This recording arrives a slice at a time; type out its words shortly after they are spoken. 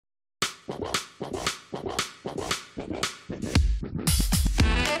Hey,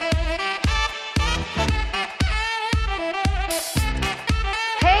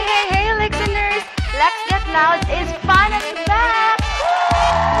 listeners! Let's Get Loud is finally back!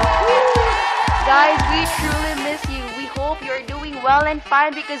 Guys, we truly miss you. We hope you're doing well and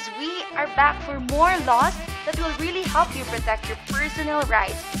fine because we are back for more laws that will really help you protect your personal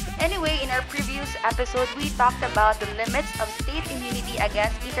rights. Anyway, in our previous episode, we talked about the limits of state immunity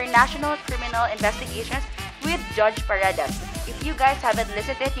against international criminal investigations with Judge Paredes. If you guys haven't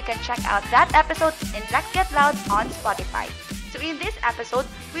listened to it, you can check out that episode in Let's Get Loud on Spotify. So in this episode,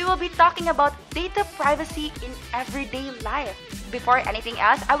 we will be talking about data privacy in everyday life. Before anything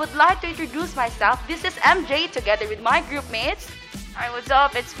else, I would like to introduce myself. This is MJ together with my group mates. Hi, what's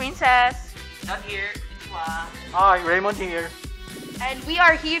up? It's Princess. Not here. It's Wa. Hi, Raymond here. And we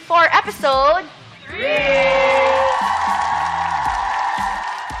are here for episode 3!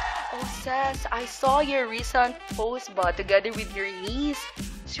 Oh, Sess, I saw your recent post together with your niece.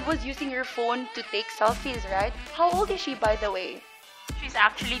 She was using your phone to take selfies, right? How old is she, by the way? She's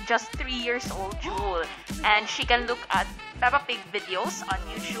actually just 3 years old, Jewel. And she can look at Peppa Pig videos on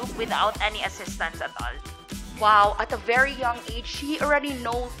YouTube without any assistance at all. Wow, at a very young age, she already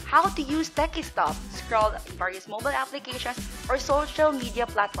knows how to use techie stuff, scroll various mobile applications or social media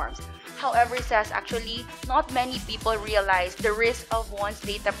platforms. However, it says actually not many people realize the risk of one's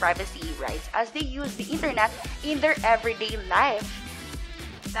data privacy rights as they use the internet in their everyday life.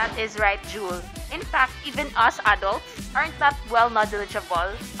 That is right, Jewel. In fact, even us adults aren't that well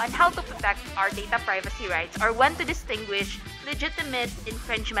knowledgeable on how to protect our data privacy rights or when to distinguish legitimate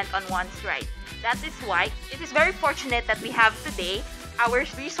infringement on one's right. That is why it is very fortunate that we have today our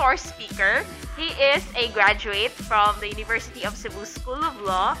resource speaker. He is a graduate from the University of Cebu School of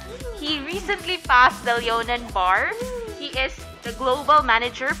Law. He recently passed the Leonan Bar. He is the Global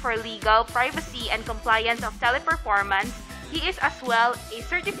Manager for Legal, Privacy, and Compliance of Teleperformance. He is as well a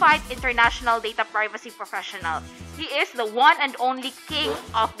certified international data privacy professional. He is the one and only king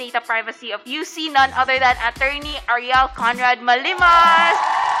of data privacy of UC, none other than Attorney Ariel Conrad Malimas.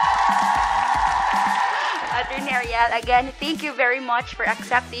 Attorney Ariel, again, thank you very much for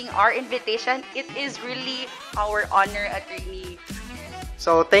accepting our invitation. It is really our honor, Attorney.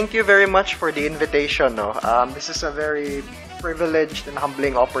 So, thank you very much for the invitation. This is a very privileged and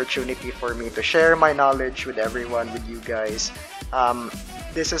humbling opportunity for me to share my knowledge with everyone, with you guys.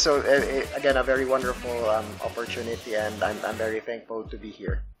 This is, again, a very wonderful opportunity, and I'm very thankful to be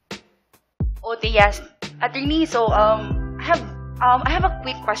here. Okay, yes. Attorney, so I have a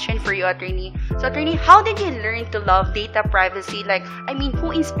quick question for you, Attorney. So, Attorney, how did you learn to love data privacy? Like, I mean,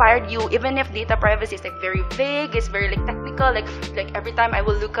 who inspired you? Even if data privacy is like very vague, it's very like technical. Like every time I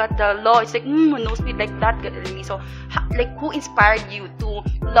will look at the law, it's like nosebleed like that. So, who inspired you to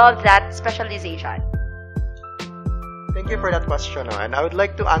love that specialization? Thank you for that question, and I would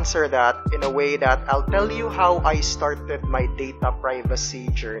like to answer that in a way that I'll tell you how I started my data privacy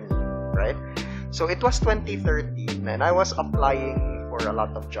journey, right? So it was 2013, and I was applying for a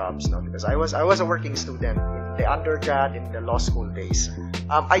lot of jobs now because I was a working student in the undergrad in the law school days.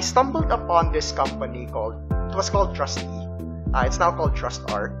 I stumbled upon this company called Trustee. It's now called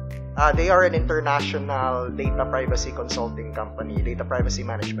TrustArt. They are an international data privacy consulting company, data privacy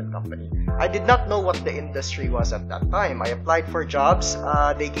management company. I did not know what the industry was at that time. I applied for jobs.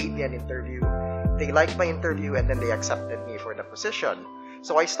 They gave me an interview. They liked my interview, and then they accepted me for the position.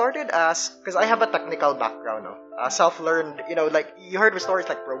 So I started because I have a technical background, self-learned, like you heard the stories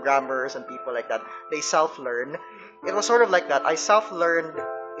like programmers and people like that, they self-learn. It was sort of like that. I self-learned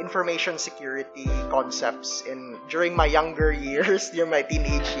information security concepts during my younger years, during my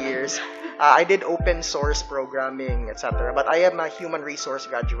teenage years. I did open source programming, etc. But I am a human resource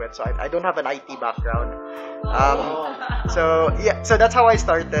graduate, so I don't have an IT background. So that's how I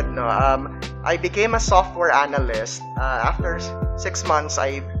started. I became a software analyst. After 6 months,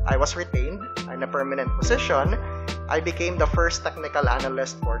 I was retained in a permanent position. I became the first technical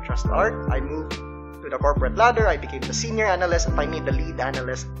analyst for TrustArt. I moved to the corporate ladder. I became the senior analyst and finally the lead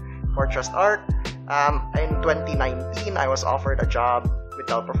analyst for TrustArt. In 2019, I was offered a job with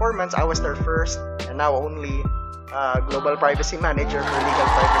Teleperformance. I was their first and now only global privacy manager for legal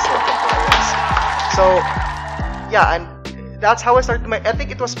privacy and compliance. So, yeah, and that's how I started I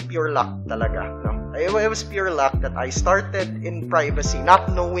think it was pure luck talaga. No? It was pure luck that I started in privacy,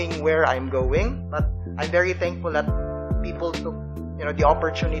 not knowing where I'm going, but I'm very thankful that people took the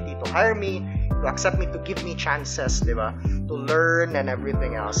opportunity to hire me, to accept me, to give me chances, di ba? To learn and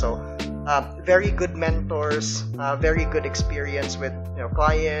everything else. So, very good mentors, very good experience with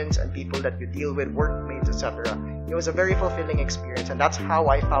clients and people that you deal with, workmates, etc. It was a very fulfilling experience, and that's how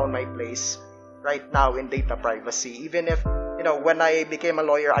I found my place right now in data privacy. Even if, when I became a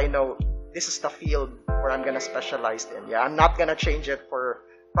lawyer, I know this is the field where I'm gonna specialize in. Yeah, I'm not gonna change it for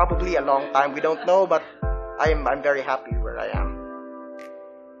probably a long time. We don't know, but I'm very happy where I am.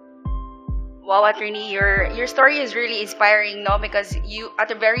 Wow, attorney, your story is really inspiring, no? Because you,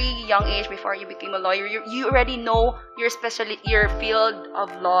 at a very young age, before you became a lawyer, you already know your field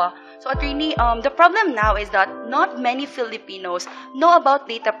of law. So, attorney, the problem now is that not many Filipinos know about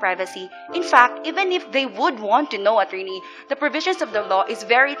data privacy. In fact, even if they would want to know, attorney, the provisions of the law is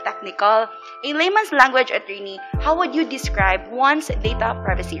very technical. In layman's language, attorney, how would you describe one's data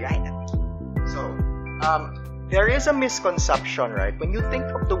privacy right? So, there is a misconception, right? When you think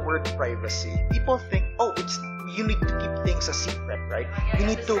of the word privacy, people think, oh, you need to keep things a secret, right? You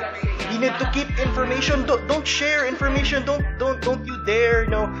need to keep information. Don't share information. Don't you dare,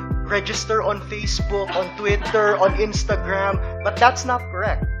 register on Facebook, on Twitter, on Instagram. But that's not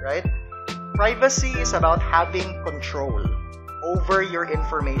correct, right? Privacy is about having control over your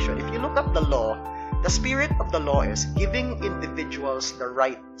information. If you look at the law, the spirit of the law is giving individuals the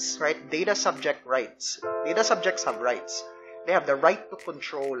rights, right? Data subject rights. Data subjects have rights. They have the right to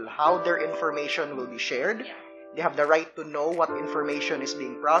control how their information will be shared. They have the right to know what information is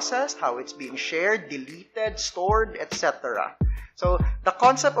being processed, how it's being shared, deleted, stored, etc. So the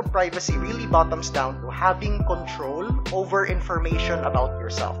concept of privacy really bottoms down to having control over information about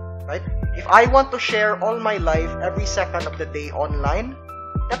yourself, right? If I want to share all my life every second of the day online,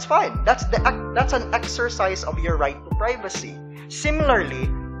 that's fine. That's an exercise of your right to privacy. Similarly,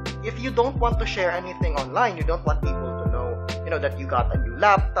 if you don't want to share anything online, you don't want people to know, that you got a new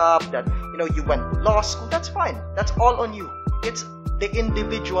laptop, that you went to law school, that's fine. That's all on you. It's the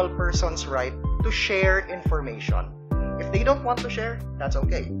individual person's right to share information. If they don't want to share, that's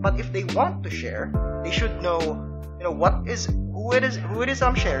okay. But if they want to share, they should know, who it is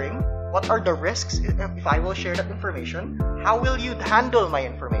I'm sharing. What are the risks if I will share that information? How will you handle my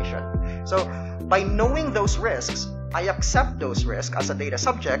information? So, by knowing those risks, I accept those risks as a data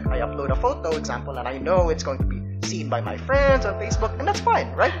subject. I upload a photo, example, and I know it's going to be seen by my friends on Facebook, and that's fine,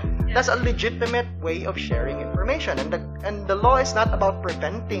 right? That's a legitimate way of sharing information. And the law is not about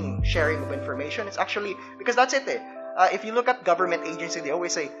preventing sharing of information. It's actually, because that's it. If you look at government agencies, they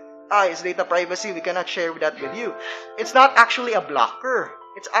always say, it's data privacy, we cannot share that with you. It's not actually a blocker.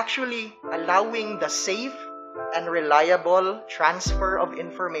 It's actually allowing the safe and reliable transfer of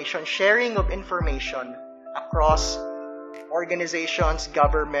information, sharing of information across organizations,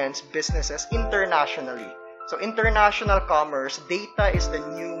 governments, businesses, internationally. So international commerce, data is the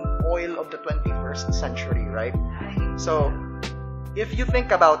new oil of the 21st century, right? So if you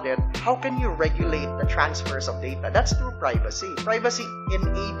think about it, how can you regulate the transfers of data? That's through privacy. Privacy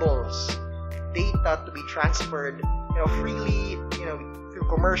enables data to be transferred, freely, through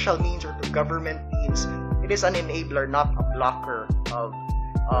commercial means or through government means. It is an enabler, not a blocker of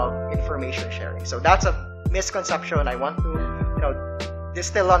information sharing. So that's a misconception. I want to,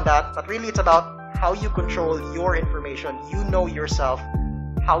 distill on that. But really, it's about how you control your information. You know yourself,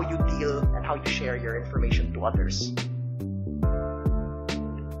 how you deal and how you share your information to others.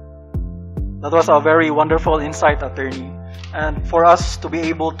 That was a very wonderful insight, attorney. And for us to be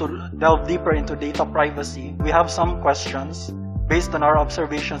able to delve deeper into data privacy, we have some questions based on our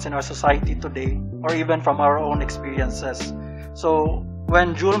observations in our society today, or even from our own experiences. So,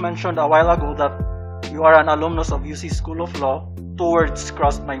 when Jewel mentioned a while ago that you are an alumnus of UC School of Law, two words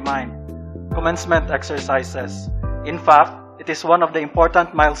crossed my mind: commencement exercises. In fact, it is one of the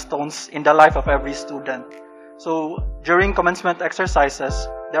important milestones in the life of every student. So, during commencement exercises,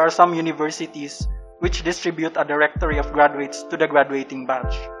 there are some universities which distribute a directory of graduates to the graduating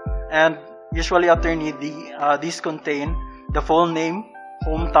batch. And usually, attorney, these contain the full name,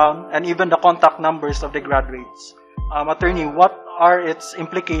 hometown, and even the contact numbers of the graduates. Attorney, what are its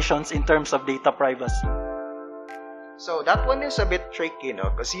implications in terms of data privacy? So that one is a bit tricky,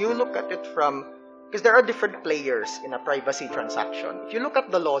 because you look at it because there are different players in a privacy transaction. If you look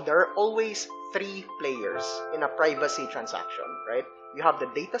at the law, there are always three players in a privacy transaction, right? You have the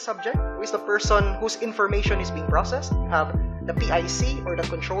data subject, who is the person whose information is being processed. You have the PIC, or the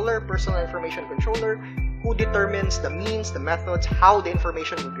controller, personal information controller, who determines the means, the methods, how the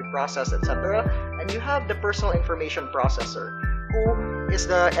information will be processed, etc. And you have the personal information processor, who is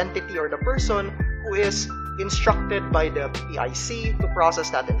the entity or the person who is instructed by the PIC to process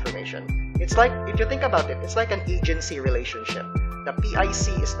that information. It's like, if you think about it, it's like an agency relationship. the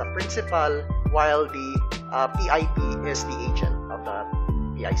PIC is the principal, while the PIP is the agent of the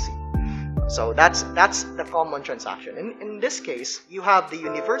PIC. So that's the common transaction. In this case, you have the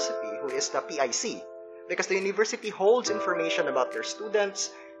university, who is the PIC, because the university holds information about their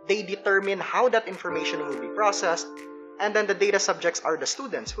students. They determine how that information will be processed, and then the data subjects are the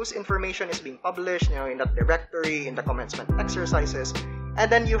students, whose information is being published, in that directory, in the commencement exercises.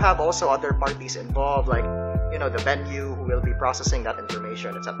 And then you have also other parties involved, like the venue who will be processing that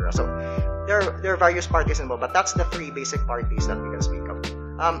information, etc. So there are various parties involved, but that's the three basic parties that we can speak of.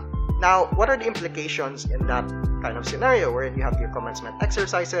 Now, what are the implications in that kind of scenario wherein you have your commencement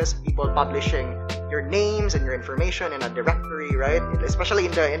exercises, people publishing your names and your information in a directory, right? Especially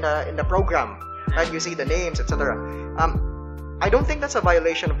in the program, right? You see the names, etc. I don't think that's a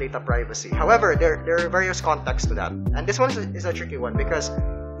violation of data privacy. However, there are various contexts to that, and this one is a tricky one because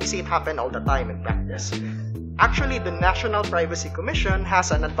we see it happen all the time in practice. Actually, the National Privacy Commission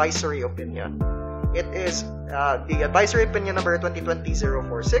has an advisory opinion. It is the advisory opinion number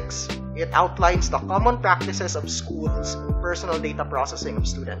 2020-046. It outlines the common practices of schools in personal data processing of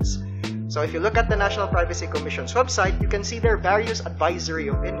students. So if you look at the National Privacy Commission's website, you can see their various advisory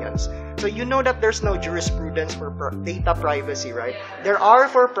opinions. So you know that there's no jurisprudence for data privacy, right? There are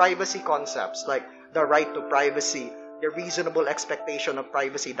for privacy concepts like the right to privacy, the reasonable expectation of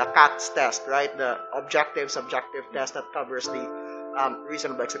privacy, the CATS test, right? The objective-subjective test that covers the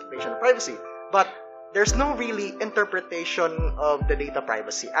reasonable expectation of privacy. But there's no really interpretation of the Data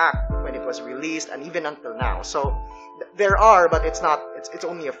Privacy Act when it was released and even until now. So there are, but it's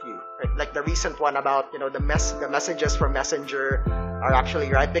only a few. Right? Like the recent one about the messages from Messenger are actually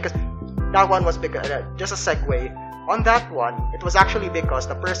right, because that one was just a segue. On that one, it was actually because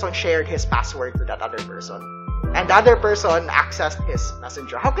the person shared his password to that other person, and the other person accessed his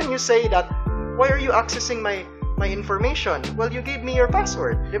Messenger. How can you say that? Why are you accessing my information? Well, you gave me your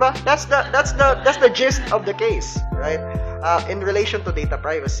password, diba? That's the gist of the case, right? In relation to data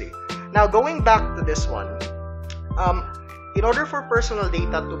privacy. Now, going back to this one, in order for personal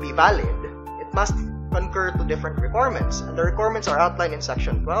data to be valid, it must concur to different requirements, and the requirements are outlined in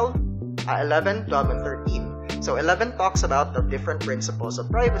section 12, 11, 12, and 13. So 11 talks about the different principles of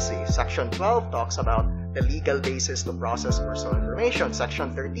privacy. Section 12 talks about the legal basis to process personal information.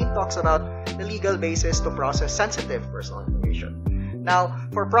 Section 13 talks about the legal basis to process sensitive personal information. Now,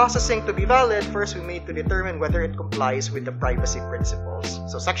 for processing to be valid, first we need to determine whether it complies with the privacy principles.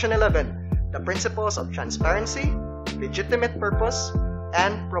 So Section 11, the principles of transparency, legitimate purpose,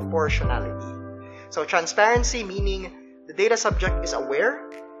 and proportionality. So transparency meaning the data subject is aware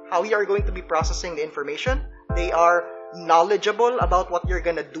how you are going to be processing the information. They are knowledgeable about what you're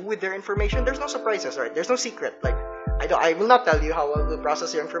gonna do with their information. There's no surprises, right? There's no secret. Like, I will not tell you how I will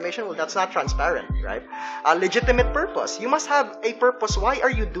process your information. Well, that's not transparent, right? A legitimate purpose. You must have a purpose. Why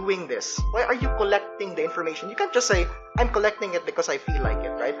are you doing this? Why are you collecting the information? You can't just say, I'm collecting it because I feel like it,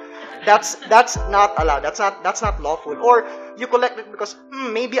 right? That's not allowed. That's not lawful. Or you collect it because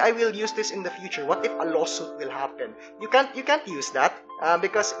maybe I will use this in the future. What if a lawsuit will happen? You can't use that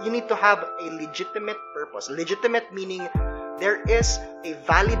because you need to have a legitimate purpose. Legitimate meaning there is a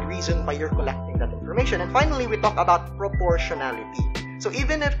valid reason why you're collecting that information. And finally, we talk about proportionality. So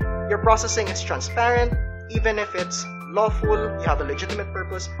even if your processing is transparent, even if it's lawful, you have a legitimate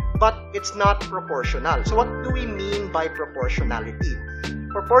purpose, but it's not proportional. So what do we mean by proportionality?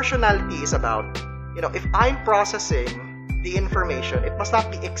 Proportionality is about, if I'm processing the information, it must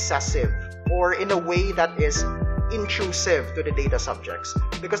not be excessive or in a way that is intrusive to the data subjects.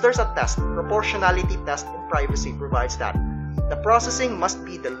 Because there's a test, proportionality test in privacy provides that. The processing must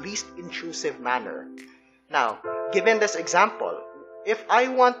be the least intrusive manner. Now, given this example, if I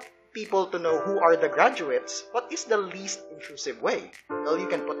want people to know who are the graduates, what is the least intrusive way? Well, you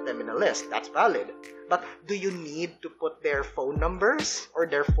can put them in a list. That's valid. But do you need to put their phone numbers or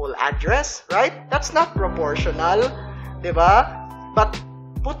their full address, right? That's not proportional, diba? But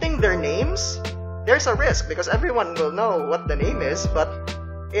putting their names, there's a risk because everyone will know what the name is. But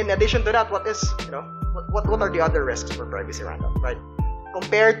in addition to that, what are the other risks for privacy random, right?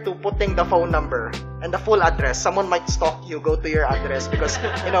 Compared to putting the phone number and the full address, someone might stalk you, go to your address because,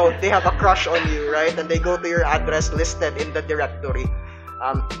 they have a crush on you, right? And they go to your address listed in the directory.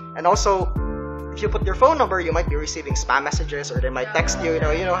 And also, if you put your phone number, you might be receiving spam messages, or they might text you,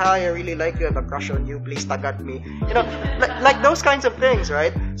 hi, I really like you, I have a crush on you, please tag at me. Like those kinds of things,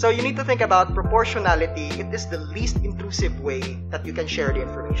 right? So you need to think about proportionality. It is the least intrusive way that you can share the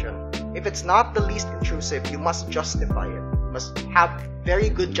information. If it's not the least intrusive, you must justify it. You must have very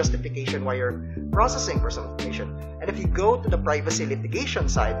good justification why you're processing personal information. And if you go to the privacy litigation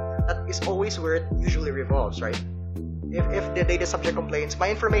side, that is always where it usually revolves, right? if the data subject complains, my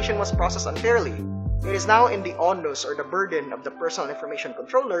information was processed unfairly, it is now in the onus or the burden of the personal information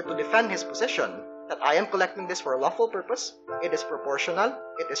controller to defend his position that I am collecting this for a lawful purpose, it is proportional,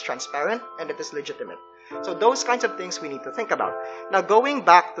 it is transparent, and it is legitimate. So those kinds of things we need to think about. Now, going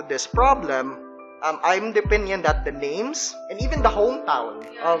back to this problem, I'm the opinion that the names and even the hometown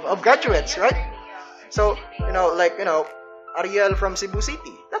of graduates, right? So, Ariel from Cebu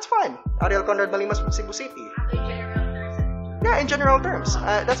City, that's fine. Ariel Conrad Malimas from Cebu City. Yeah, in general terms,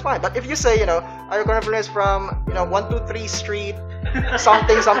 that's fine. But if you say, Ariel Conrad Malimas from, 123 Street,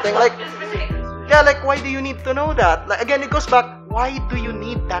 something, like, yeah, like, why do you need to know that? Like, again, it goes back, why do you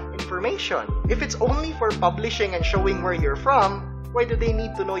need that information? If it's only for publishing and showing where you're from, why do they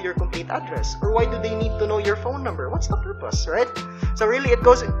need to know your complete address? Or why do they need to know your phone number? What's the purpose, right? So really, it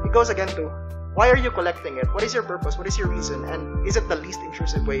goes again to, why are you collecting it? What is your purpose? What is your reason? And is it the least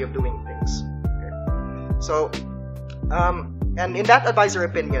intrusive way of doing things? Okay. So, and in that advisor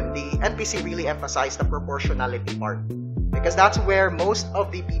opinion, the NPC really emphasized the proportionality part. Because that's where most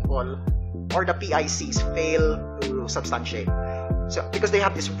of the people or the PICs fail to substantiate. So, because they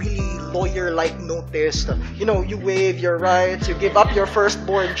have this really lawyer-like notice that, you waive your rights, you give up your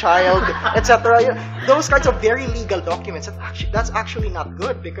firstborn child, etc. Those kinds of very legal documents, that's actually not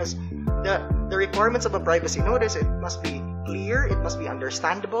good, because the requirements of a privacy notice, it must be clear, it must be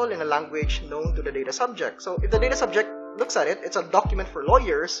understandable in a language known to the data subject. So if the data subject looks at it, it's a document for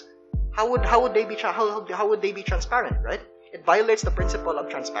lawyers, how would they be transparent, right? It violates the principle of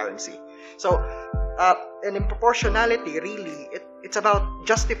transparency. So, and in proportionality, really, it's about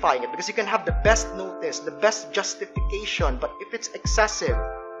justifying it, because you can have the best notice, the best justification, but if it's excessive.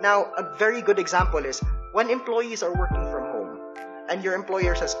 Now, a very good example is when employees are working from home and your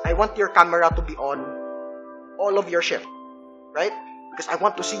employer says, I want your camera to be on all of your shift, right? Because I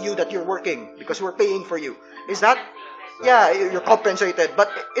want to see you that you're working because we're paying for you. Is that, yeah, you're compensated, but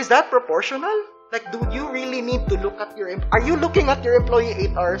is that proportional? Like, do you really need to look at are you looking at your employee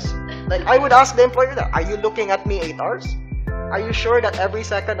 8 hours? Like, I would ask the employer that, are you looking at me 8 hours? Are you sure that every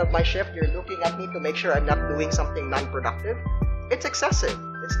second of my shift you're looking at me to make sure I'm not doing something non-productive? It's excessive.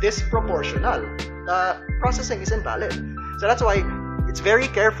 It's disproportional. The processing is invalid. So that's why it's very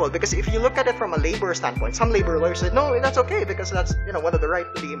careful, because if you look at it from a labor standpoint, some labor lawyers say, no, that's okay because that's, one of the right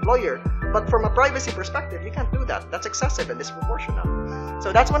to the employer. But from a privacy perspective, you can't do that. That's excessive and disproportional.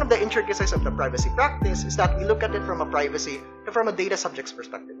 So that's one of the intricacies of the privacy practice, is that we look at it from a data subject's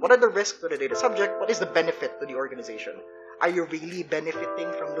perspective. What are the risks to the data subject? What is the benefit to the organization? Are you really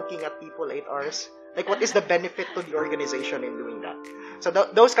benefiting from looking at people 8 hours? Like, what is the benefit to the organization in doing that? So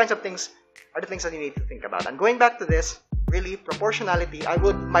those kinds of things are the things that you need to think about. And going back to this, really, proportionality,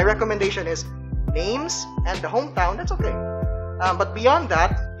 my recommendation is names and the hometown, that's okay. But beyond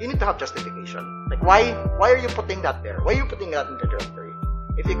that, you need to have justification. Like, why are you putting that there? Why are you putting that in the directory?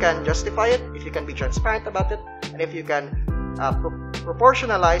 If you can justify it, if you can be transparent about it, and if you can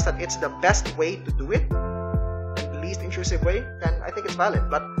proportionalize that it's the best way to do it, and the least intrusive way, then I think it's valid.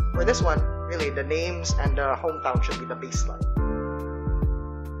 But for this one, really, the names and the hometown should be the baseline.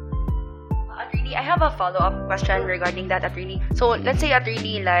 Attorney, I have a follow-up question regarding that, attorney. So let's say,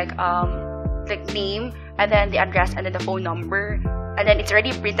 attorney, like name and then the address and then the phone number, and then it's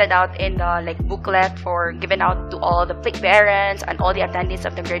already printed out in the booklet for given out to all the parents and all the attendees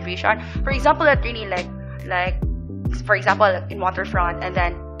of the graduation. For example, attorney, for example, in Waterfront, and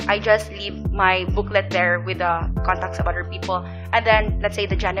then I just leave my booklet there with the contacts of other people, and then let's say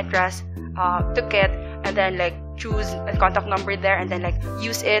the janitress took it and then choose a contact number there and then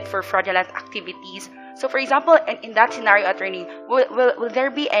use it for fraudulent activities. So for example, in that scenario, attorney, will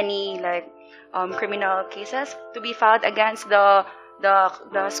there be any criminal cases to be filed against the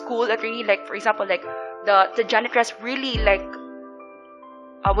school, attorney? For example, the janitress really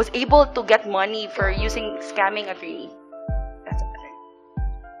was able to get money for using scamming, attorney. That's it.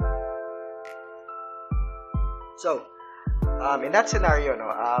 So, in that scenario,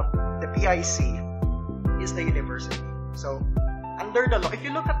 the PIC is the university. So, under the law, if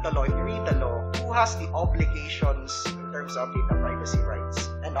you look at the law, if you read the law, who has the obligations in terms of data privacy rights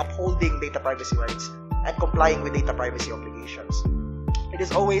and upholding data privacy rights and complying with data privacy obligations? It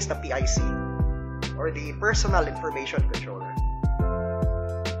is always the PIC, or the Personal Information Controller.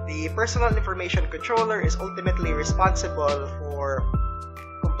 The Personal Information Controller is ultimately responsible for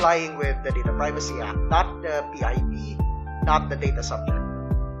complying with the Data Privacy Act, not the PIP, not the data subject.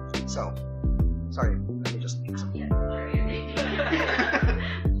 So, sorry, let me just make some.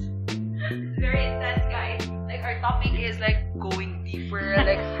 Very intense, guys. Our topic is going deeper.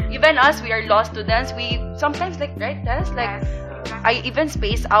 Even us, we are law students. We sometimes right, Tess? I even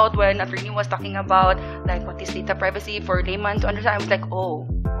spaced out when attorney was talking about like what is data privacy for layman to understand. I was like, oh,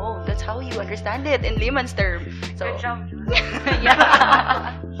 that's how you understand it in layman's term. So, Good job.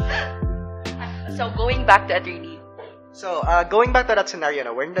 yeah. So going back to attorney. So, going back to that scenario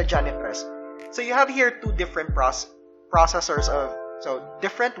now, we're in the janitress. So, you have here two different processors of, so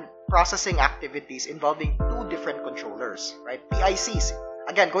different processing activities involving two different controllers, right? PICs.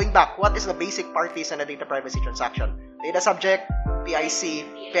 Again, going back, what is the basic parties in a data privacy transaction? Data subject, PIC,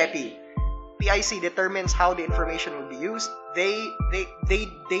 PEPI. PIC determines how the information will be used. They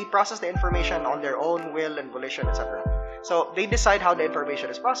process the information on their own will and volition, etc. So they decide how the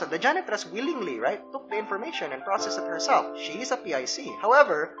information is processed. The janitress willingly, right, took the information and processed it herself. She is a PIC.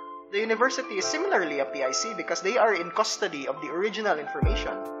 However, the university is similarly a PIC because they are in custody of the original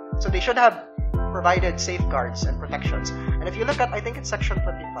information. So they should have provided safeguards and protections. And if you look at, I think it's section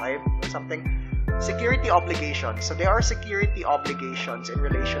 25 or something, security obligations. So there are security obligations in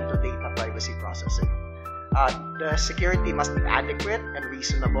relation to data privacy processing. The security must be adequate and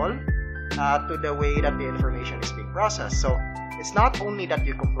reasonable to the way that the information is being processed. So it's not only that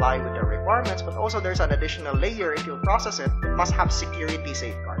you comply with the requirements, but also there's an additional layer. If you process it, it must have security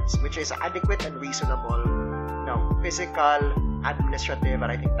safeguards, which is adequate and reasonable, physical, administrative,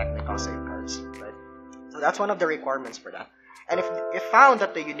 and I think technical safeguards. Right? So that's one of the requirements for that. And if found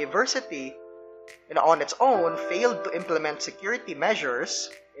that the university, on its own, failed to implement security measures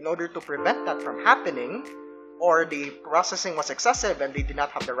in order to prevent that from happening, or the processing was excessive and they did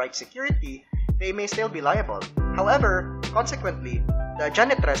not have the right security, they may still be liable. However, consequently, the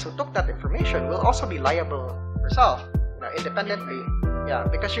janitress who took that information will also be liable herself, independently,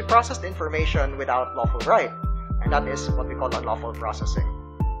 because she processed the information without lawful right, and that is what we call unlawful processing.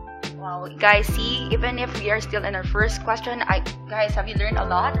 Wow, guys, see, even if we are still in our first question, guys, have you learned a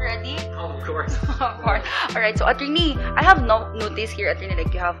lot already? Oh, of course. Of course. Alright, so attorney, I have noticed here, attorney,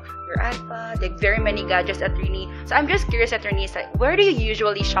 like you have your iPad, like very many gadgets, attorney. So I'm just curious, attorney, like where do you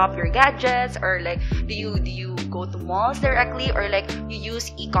usually shop your gadgets, or like do you go to malls directly, or like you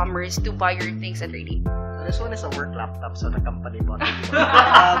use e-commerce to buy your things, attorney? So this one is a work laptop, so the company bought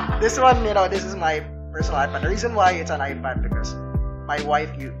it. This one, this is my personal iPad. The reason why it's an iPad because my wife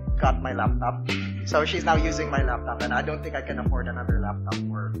got my laptop, so she's now using my laptop, and I don't think I can afford another laptop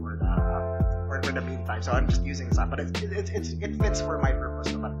for the meantime. So I'm just using this app, but it fits for my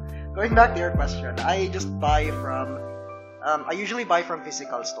purpose. But going back to your question, I usually buy from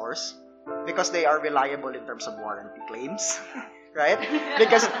physical stores because they are reliable in terms of warranty claims, right?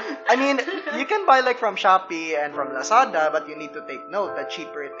 Because you can buy like from Shopee and from Lazada, but you need to take note the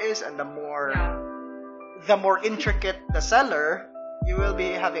cheaper it is, and the more intricate the seller, you will be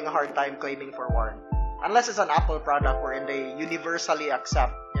having a hard time claiming for warranty. Unless it's an Apple product wherein they universally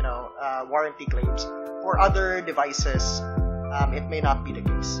accept, warranty claims. For other devices, it may not be the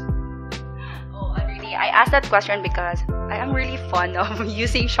case. Oh, attorney, I asked that question because I am really fond of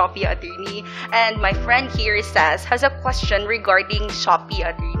using Shopee, attorney. And my friend here has a question regarding Shopee,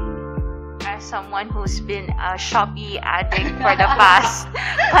 attorney. As someone who's been a Shopee addict for the past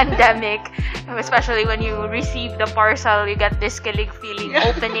pandemic, especially when you receive the parcel, you get this killing feeling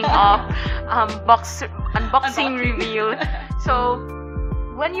opening up, unboxing reveal. So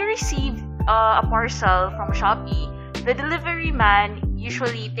when you receive a parcel from Shopee, the delivery man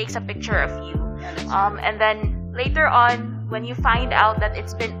usually takes a picture of you, and then later on, when you find out that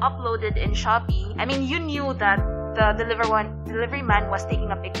it's been uploaded in Shopee, you knew that the delivery man was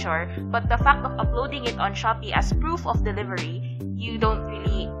taking a picture, but the fact of uploading it on Shopee as proof of delivery, you don't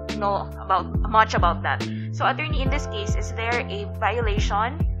really know much about that. So, attorney, in this case, is there a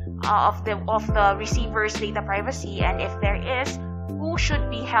violation of the receiver's data privacy? And if there is, who should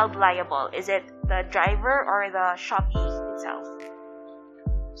be held liable? Is it the driver or the Shopee itself?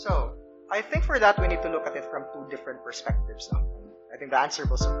 So, I think for that we need to look at it from two different perspectives now. I think the answer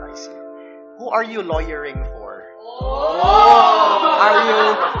will surprise you. Who are you lawyering for?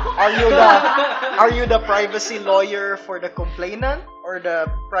 Are you the privacy lawyer for the complainant, or the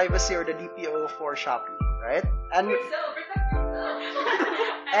privacy or the DPO for Shopee, right? And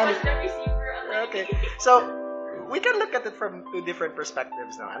okay, so we can look at it from two different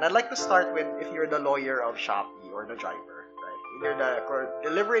perspectives now. And I'd like to start with if you're the lawyer of Shopee or the driver, right? Either the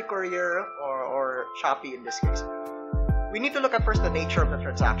delivery courier or Shopee in this case. We need to look at first the nature of the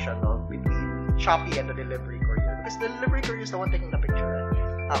transaction between Shopee and the delivery courier, because the delivery courier is the one taking the picture.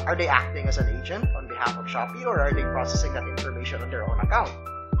 Right? Are they acting as an agent on behalf of Shopee, or are they processing that information on their own account?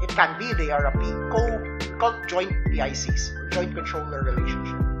 It can be they are called joint PICs, or joint controller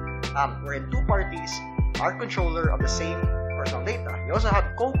relationship, wherein two parties are controller of the same personal data. You also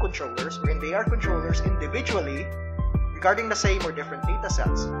have co-controllers, wherein they are controllers individually regarding the same or different data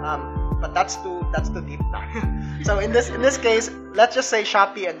sets. But that's too deep now. So in this case, let's just say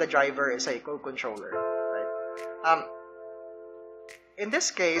Shopee and the driver is a co-controller, right? In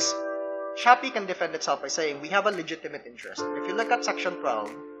this case, Shopee can defend itself by saying we have a legitimate interest. If you look at Section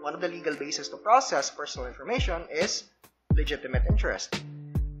 12, one of the legal bases to process personal information is legitimate interest.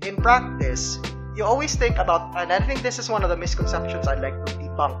 In practice, you always think about, and I think this is one of the misconceptions I'd like to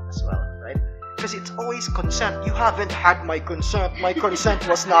debunk as well, right? Because it's always consent. You haven't had my consent. My consent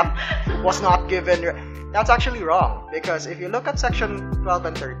was not given. That's actually wrong, because if you look at Section 12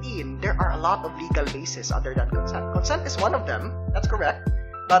 and 13, there are a lot of legal bases other than consent. Consent is one of them. That's correct.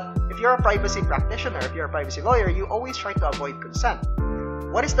 But if you're a privacy practitioner, if you're a privacy lawyer, you always try to avoid consent.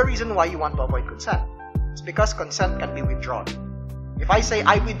 What is the reason why you want to avoid consent? It's because consent can be withdrawn. If I say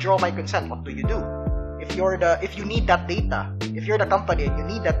I withdraw my consent, what do you do? If you need that data, if you're the company and you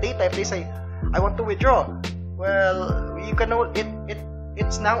need that data, if they say I want to withdraw, well, you can know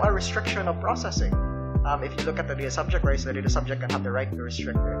it's now a restriction of processing. If you look at the data subject rights, the data subject can have the right to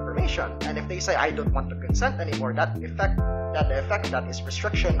restrict their information. And if they say I don't want to consent anymore, the effect of that is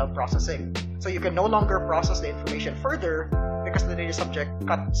restriction of processing. So you can no longer process the information further because the data subject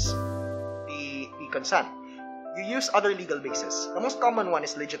cuts the consent. You use other legal bases. The most common one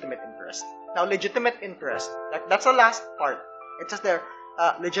is legitimate interest. Now, legitimate interest, that's the last part. It says there,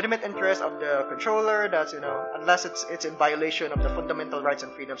 legitimate interest of the controller, that's, unless it's in violation of the fundamental rights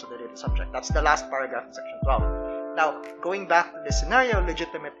and freedoms of the data subject. That's the last paragraph in Section 12. Now, going back to this scenario,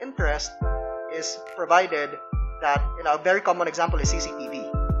 legitimate interest is provided that, a very common example is CCTV.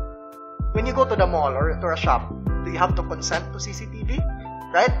 When you go to the mall or to a shop, do you have to consent to CCTV?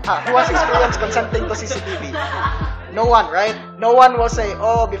 Right? Who has experience consenting to CCTV? No one, right? No one will say,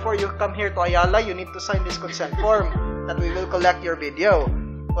 oh, before you come here to Ayala, you need to sign this consent form that we will collect your video.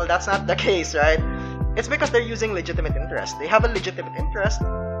 Well, that's not the case, right? It's because they're using legitimate interest. They have a legitimate interest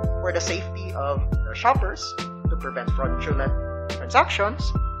for the safety of their shoppers, to prevent fraudulent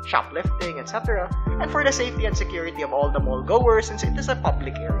transactions, shoplifting, etc., and for the safety and security of all the mall goers, since it is a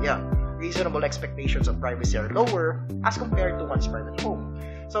public area. Reasonable expectations of privacy are lower as compared to one's private home.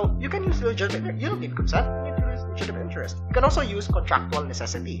 So you can use legitimate. You don't need consent. You need to use legitimate interest. You can also use contractual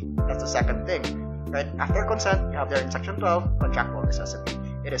necessity. That's the second thing, right? After consent, you have there in Section 12 contractual necessity.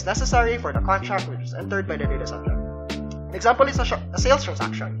 It is necessary for the contract which is entered by the data subject. An example is a sales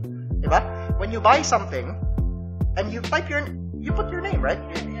transaction. Diba? When you buy something and you put your name, right?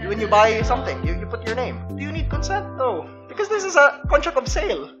 When you buy something, you put your name. Do you need consent? No, because this is a contract of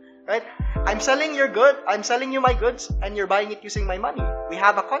sale. Right? I'm selling you my goods, and you're buying it using my money. We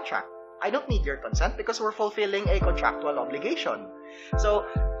have a contract. I don't need your consent because we're fulfilling a contractual obligation. So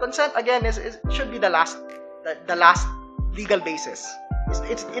consent again should be the last legal basis.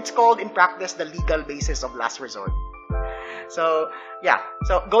 It's called in practice the legal basis of last resort. So yeah.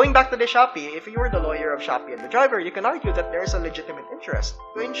 So going back to the Shopee, if you were the lawyer of Shopee and the driver, you can argue that there is a legitimate interest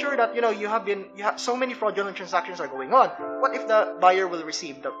to ensure that you have so many fraudulent transactions are going on. What if the buyer will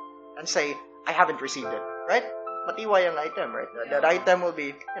receive and say, I haven't received it, right? Matiway ang item, right? That item will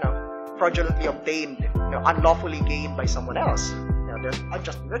be, fraudulently obtained, unlawfully gained by someone else. There's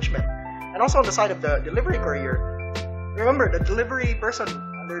unjust enrichment. And also on the side of the delivery courier, remember, the delivery person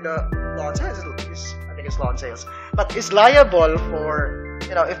under the law and sales, I think it's law and sales, but is liable for,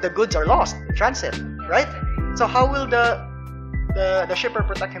 if the goods are lost in transit, right? So how will the shipper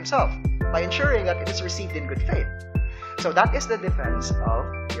protect himself? By ensuring that it is received in good faith. So that is the defense of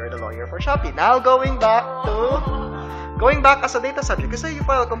you're the lawyer for Shopee. Now going back as a data subject, because say you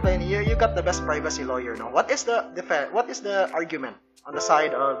file a complaint, you got the best privacy lawyer now. What is the defense? What is the argument on the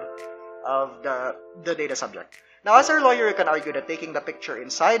side of the data subject? Now, as a lawyer, you can argue that taking the picture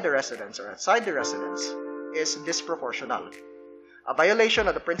inside the residence or outside the residence is disproportional, a violation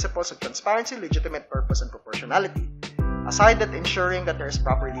of the principles of transparency, legitimate purpose, and proportionality. Aside that ensuring that there is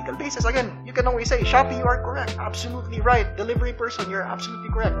proper legal basis, again, you can always say, Shopee, you are correct, absolutely right. Delivery person, you're absolutely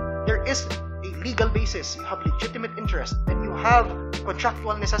correct. There is a legal basis, you have legitimate interest, and you have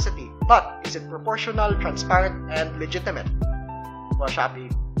contractual necessity. But is it proportional, transparent, and legitimate? Well, Shopee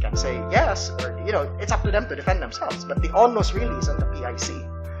can say yes, or it's up to them to defend themselves. But the onus really is on the PIC.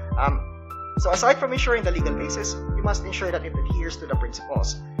 So aside from ensuring the legal basis, you must ensure that it adheres to the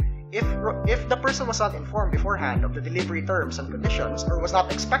principles. If the person was not informed beforehand of the delivery terms and conditions, or was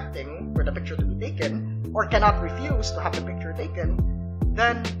not expecting for the picture to be taken, or cannot refuse to have the picture taken,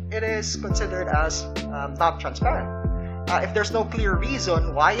 then it is considered as not transparent. If there's no clear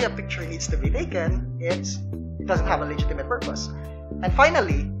reason why a picture needs to be taken, it doesn't have a legitimate purpose. And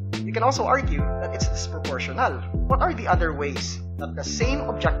finally, you can also argue that it's disproportional. What are the other ways that the same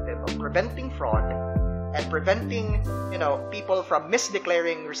objective of preventing fraud and preventing, people from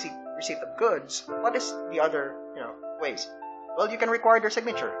misdeclaring receipt of goods, what is the other, ways? Well, you can require their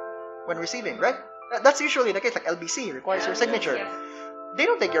signature when receiving, right? That's usually the case. Like LBC requires your signature. Yes. They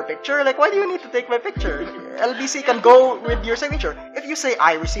don't take your picture. Like, why do you need to take my picture? LBC can go with your signature. If you say,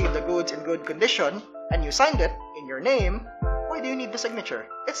 I received the goods in good condition, and you signed it in your name, why do you need the signature?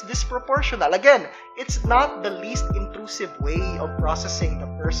 It's disproportional. Again, it's not the least intrusive way of processing the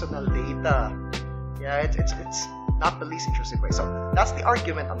personal data. Yeah, it's not the least intrusive way. So that's the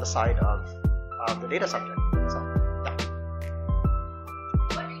argument on the side of the data subject. So yeah.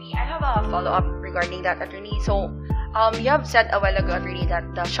 Attorney, I have a follow-up regarding that, attorney. So, you have said a while ago, attorney,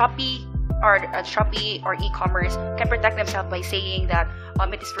 that the Shopee or e-commerce can protect themselves by saying that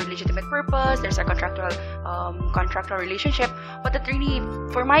it is for legitimate purpose. There's a contractual relationship. But attorney,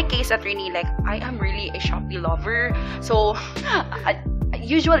 for my case, attorney, like I am really a Shopee lover. So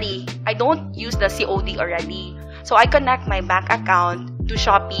usually I don't use the COD already. So I connect my bank account to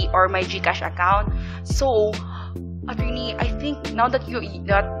Shopee or my GCash account. So attorney, I think now that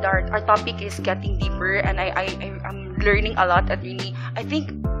our topic is getting deeper and I'm learning a lot, attorney, I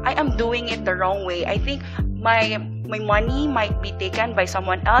think I am doing it the wrong way. I think my money might be taken by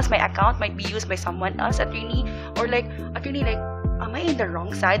someone else, my account might be used by someone else, attorney, or attorney, am I in the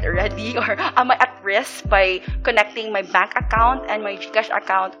wrong side already, or am I at risk by connecting my bank account and my GCash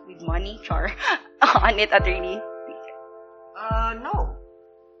account with money, on it, attorney? No.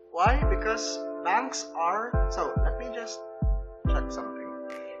 Why? Because banks are... So, let me just check something.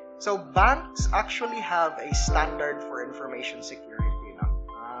 So, banks actually have a standard for information security.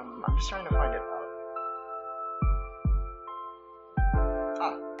 I'm just trying to find it out.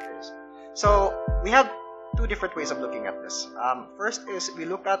 There it is. So, we have two different ways of looking at this. First is we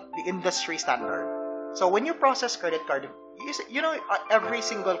look at the industry standard. So, when you process credit card, every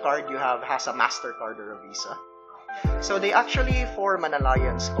single card you have has a MasterCard or a Visa. So they actually form an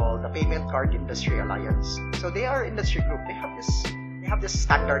alliance called the Payment Card Industry Alliance. So they are industry group. They have this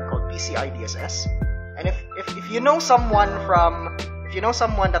standard called PCI DSS. And if you know someone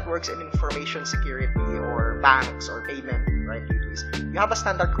that works in information security or banks or payment, right, you have a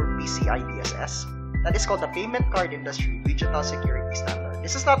standard called PCI DSS. That is called the Payment Card Industry Digital Security Standard.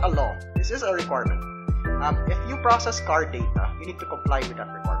 This is not a law. This is a requirement. If you process card data, you need to comply with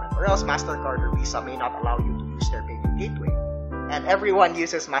that requirement, or else MasterCard or Visa may not allow you to use their payment gateway. And everyone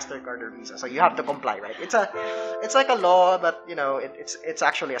uses MasterCard or Visa, so you have to comply, right? It's like a law, but it's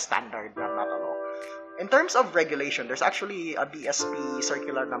actually a standard, not a law. In terms of regulation, there's actually a BSP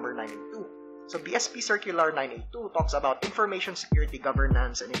Circular Number 982. So BSP Circular 982 talks about information security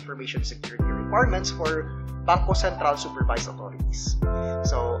governance and information security requirements for Bangko Sentral supervised authorities.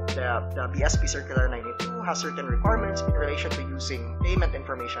 So the BSP Circular 982 has certain requirements in relation to using payment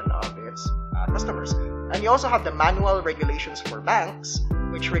information of its customers. And you also have the manual regulations for banks,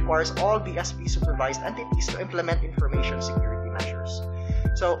 which requires all BSP supervised entities to implement information security measures.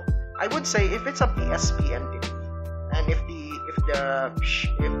 So I would say if it's a BSP entity, and if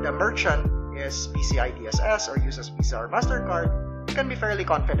the merchant is PCI DSS or uses Visa or MasterCard, you can be fairly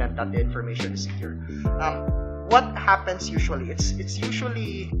confident that the information is secure. What happens usually? It's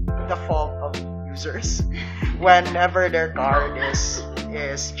usually the fault of users whenever their card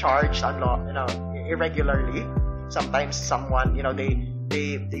is charged irregularly. Sometimes someone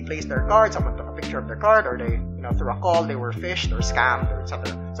they place their card, someone took a picture of their card, or they through a call they were phished or scammed or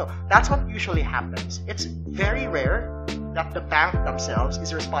etc. So that's what usually happens. It's very rare that the bank themselves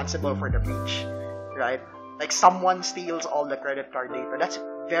is responsible for the breach, right? Like someone steals all the credit card data. That's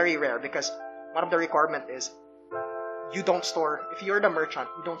very rare because one of the requirement is you don't store, if you're the merchant,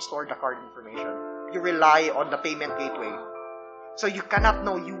 you don't store the card information. You rely on the payment gateway. So you cannot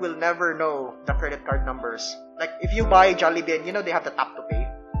know, you will never know the credit card numbers. Like if you buy Jollibee and they have the tap to pay,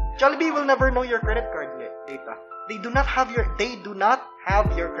 Jollibee will never know your credit card data. They do not have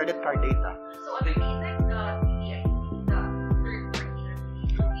your credit card data. So at the like the PDI, the third party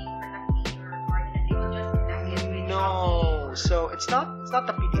that we protect your card and they will just connect it with No, so it's not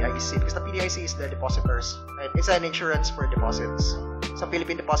the PDIC because the PDIC is the depositors. Right? It's an insurance for deposits. It's a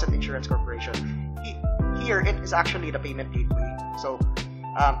Philippine Deposit Insurance Corporation. Here it is actually the payment gateway. So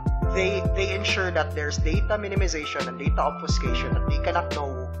they ensure that there's data minimization and data obfuscation, that they cannot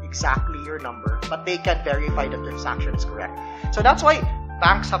know exactly your number, but they can verify that the transaction is correct. So that's why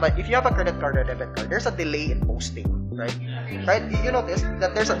banks have if you have a credit card or debit card, there's a delay in posting, right? Right? You notice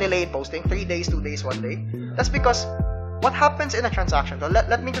that there's a delay in posting, 3 days, 2 days, 1 day. That's because what happens in a transaction? So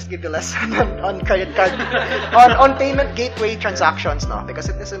let me just give you a lesson on credit card, on payment gateway transactions now, because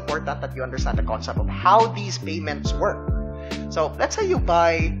it is important that you understand the concept of how these payments work. So let's say you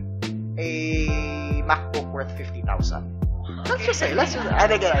buy a MacBook worth 50,000. Let's just say,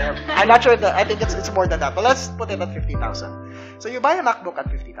 and again, I'm not sure I think it's more than that, but let's put it at 50,000. So you buy a MacBook at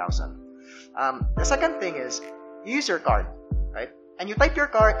 50,000. The second thing is, you use your card, right? And you type your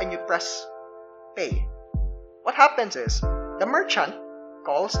card and you press pay. What happens is, the merchant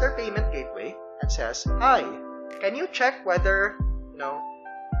calls their payment gateway and says, "Hi, can you check whether,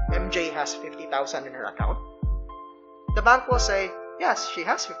 MJ has 50,000 in her account?" The bank will say, "Yes, she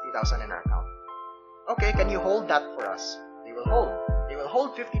has 50,000 in her account." "Okay, can you hold that for us?" They will hold. They will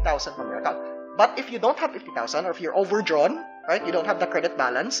hold 50,000 from your account. But if you don't have 50,000, or if you're overdrawn, right, you don't have the credit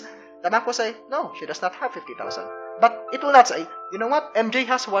balance, the bank will say, "No, she does not have 50,000. But it will not say, "You know what, MJ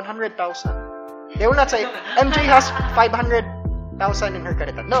has 100,000. They will not say, "MJ has 500,000 in her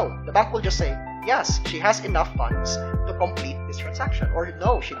credit card." No, the bank will just say, "Yes, she has enough funds to complete this transaction." Or,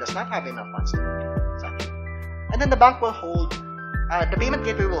 "No, she does not have enough funds to complete this transaction." And then the bank will hold, the payment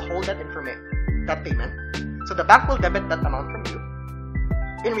gateway will hold that payment. So the bank will debit that amount from you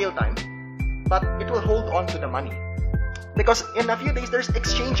in real time, but it will hold on to the money. Because in a few days, there's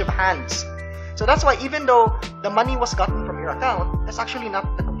exchange of hands. So that's why even though the money was gotten from your account, that's actually not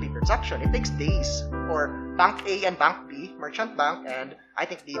the complete transaction. It takes days for Bank A and Bank B, Merchant Bank, and I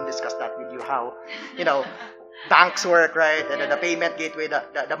think Dean discussed that with you, how, banks work, right? And then the payment gateway,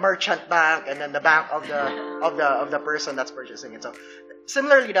 the merchant bank, and then the bank of the person that's purchasing it. So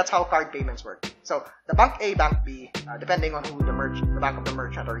similarly, that's how card payments work. So the Bank A, Bank B, depending on who the bank of the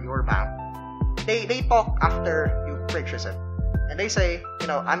merchant or your bank, they talk after you purchase it. And they say,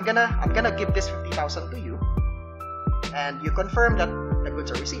 I'm gonna give this 50,000 to you, and you confirm that the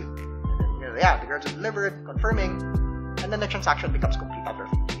goods are received. And then, the goods are delivered, confirming, and then the transaction becomes complete after a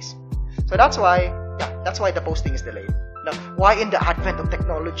few days. So that's why the posting is delayed. Now, why in the advent of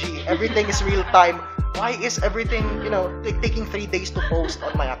technology, everything is real time? Why is everything, taking 3 days to post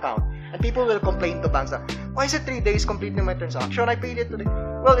on my account? And people will complain to banks that, "Why is it 3 days completing my transaction? I paid it today."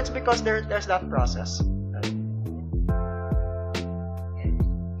 Well, it's because there's that process.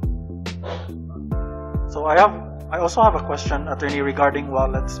 So I also have a question, attorney, regarding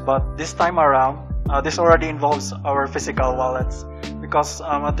wallets, but this time around, this already involves our physical wallets, because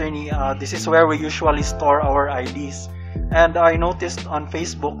attorney, this is where we usually store our IDs. And I noticed on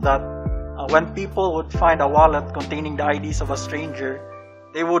Facebook that when people would find a wallet containing the IDs of a stranger,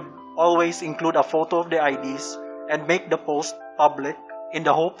 they would always include a photo of the IDs and make the post public in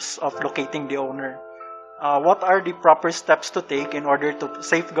the hopes of locating the owner. What are the proper steps to take in order to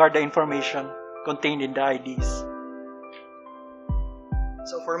safeguard the information contained in the IDs?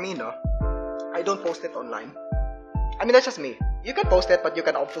 So for me, I don't post it online. I mean, that's just me. You can post it, but you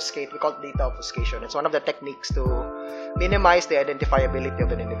can obfuscate. We call it data obfuscation. It's one of the techniques to minimize the identifiability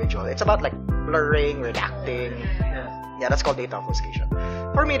of an individual. It's about like blurring, redacting. Yeah, that's called data obfuscation.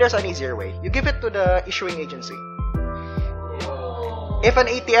 For me, there's an easier way. You give it to the issuing agency. If an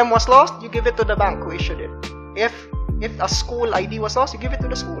ATM was lost, you give it to the bank who issued it. If a school ID was lost, you give it to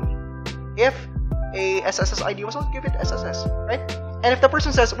the school. If a SSS ID was lost, give it to SSS, right? And if the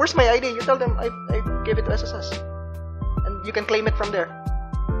person says, "Where's my ID?" you tell them, I gave it to SSS. And you can claim it from there,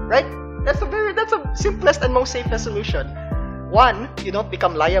 right? That's the simplest and most safest solution. One, you don't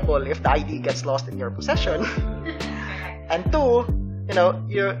become liable if the ID gets lost in your possession. And two,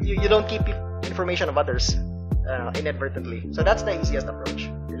 you don't keep information of others inadvertently. So that's the easiest approach,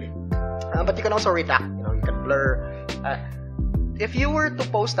 really. But you can also redact. You can blur. If you were to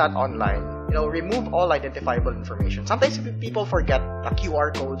post that online, remove all identifiable information. Sometimes people forget the QR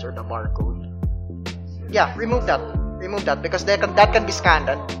codes or the barcode. Yeah, remove that. Remove that because that can be scanned,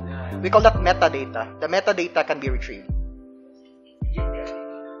 and we call that metadata. The metadata can be retrieved.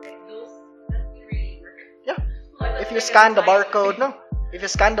 Yeah. If you scan the barcode, if you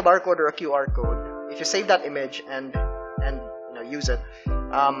scan the barcode or a QR code, if you save that image and use it,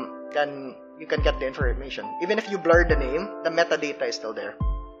 then you can get the information. Even if you blur the name, the metadata is still there.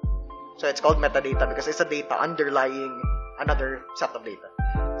 So it's called metadata because it's a data underlying another set of data.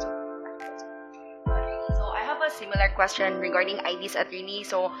 So I have a similar question regarding IDs, attorney.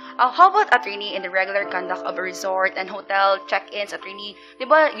 So how about, attorney, in the regular conduct of a resort and hotel check-ins, attorney?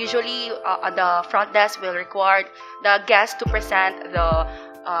 Diba usually the front desk will require the guest to present the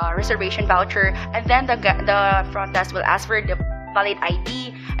reservation voucher, and then the front desk will ask for the valid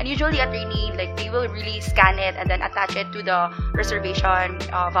ID, and usually, attorney, they will really scan it and then attach it to the reservation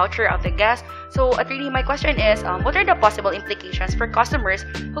voucher of the guest. So, attorney, my question is, what are the possible implications for customers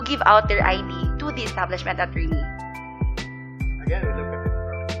who give out their ID to the establishment, attorney? Again, we look at it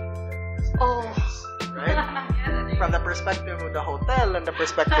from right? From the perspective of the hotel and the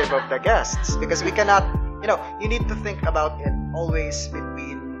perspective of the guests, because we cannot, you need to think about it always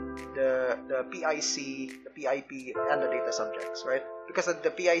between the the PIC, the PIP, and the data subjects, right? Because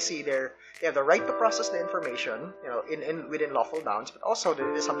the PIC, they have the right to process the information, within lawful bounds, but also the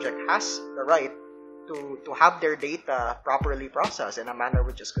data subject has the right to have their data properly processed in a manner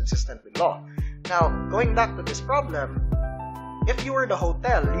which is consistent with law. Now, going back to this problem, if you were the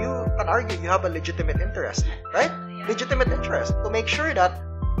hotel, you can argue you have a legitimate interest, right? Legitimate interest to make sure that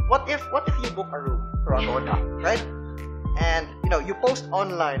what if you book a room for Agoda, right? And you post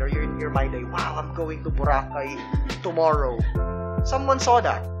online or you're in your My Day, wow, I'm going to Boracay tomorrow. Someone saw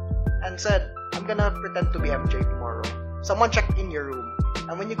that and said, I'm gonna pretend to be MJ tomorrow. Someone checked in your room,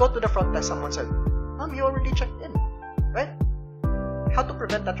 and when you go to the front desk, someone said, you already checked in, right? How to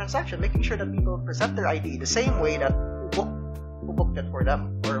prevent that transaction? Making sure that people present their ID the same way that who booked it for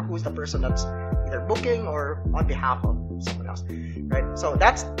them, or who's the person that's either booking or on behalf of someone else, right? So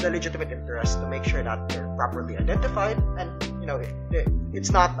that's the legitimate interest, to make sure that they're properly identified, and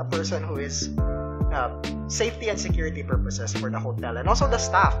it's not a person who is safety and security purposes for the hotel, and also the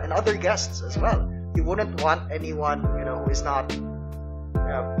staff and other guests as well. You wouldn't want anyone who is not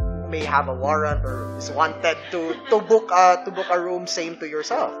may have a warrant or is wanted to book a room same to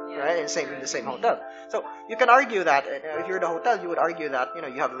yourself, right? In the same hotel. So you can argue that if you're the hotel, you would argue that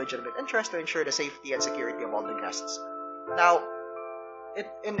you have a legitimate interest to ensure the safety and security of all the guests. Now,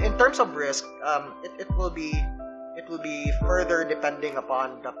 in terms of risk, it will be further depending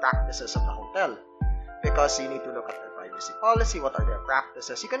upon the practices of the hotel, because you need to look at their privacy policy. What are their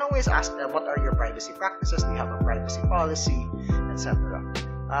practices? You can always ask them, what are your privacy practices? Do you have a privacy policy, etc.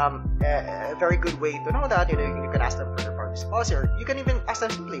 A very good way to know that, you can ask them for their privacy policy, or you can even ask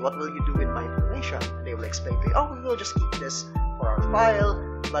them simply, what will you do with my information? And they will explain to you, we will just keep this for our file,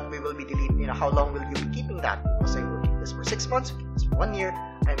 but we will be deleting, how long will you be keeping that? People say, we'll keep this for 6 months, we'll keep this for 1 year.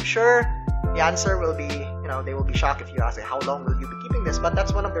 I'm sure the answer will be, they will be shocked if you ask, how long will you be keeping this? But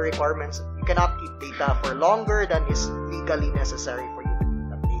that's one of the requirements. You cannot keep data for longer than is legally necessary for you to keep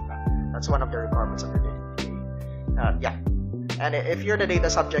that data. That's one of the requirements of the DPA. And if you're the data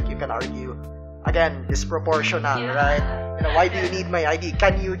subject, you can argue, again, disproportional, right? Why do you need my ID?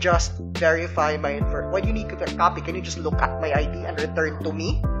 Can you just verify my information? Why do you need a copy? Can you just look at my ID and return to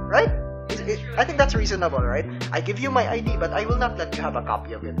me, right? I think that's reasonable, right? I give you my ID, but I will not let you have a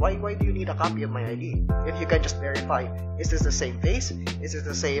copy of it. Why do you need a copy of my ID? If you can just verify, is this the same face? Is this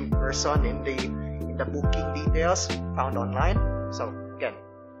the same person in the booking details found online? So again,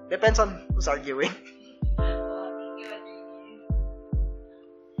 depends on who's arguing.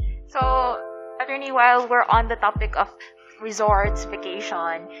 So, attorney, while we're on the topic of resorts,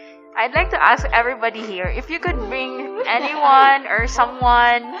 vacation, I'd like to ask everybody here, if you could bring anyone or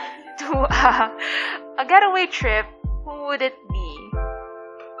someone to a getaway trip, who would it be? Who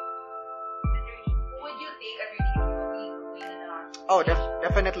would you take, attorney? Oh,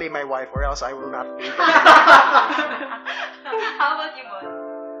 definitely my wife, or else I will not be. How about you, boss?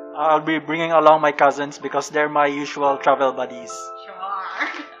 I'll be bringing along my cousins because they're my usual travel buddies. Sure.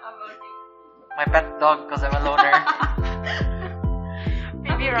 How about you? My pet dog, because I'm a loner.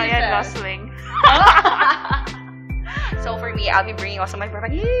 Maybe Ryan Gosling. So for me, I'll be bringing also my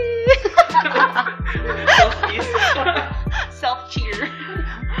boyfriend. Self-cheer.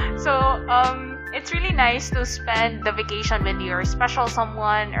 So, it's really nice to spend the vacation with your special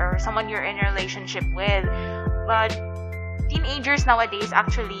someone or someone you're in a relationship with. But teenagers nowadays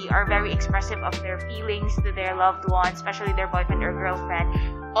actually are very expressive of their feelings to their loved ones, especially their boyfriend or girlfriend.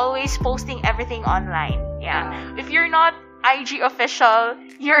 Always posting everything online. Yeah. If you're not IG official,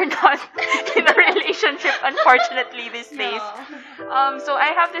 you're not in a relationship, unfortunately, these days. So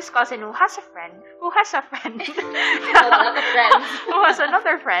I have this cousin who has a friend who has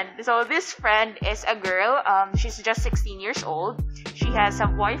another friend. So this friend is a girl. She's just 16 years old. She has a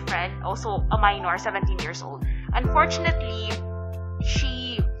boyfriend, also a minor, 17 years old. Unfortunately,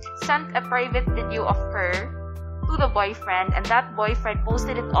 she sent a private video of her to the boyfriend, and that boyfriend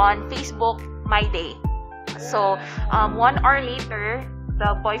posted it on Facebook My Day. So, 1 hour later,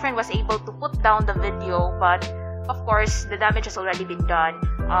 the boyfriend was able to put down the video, but of course, the damage has already been done.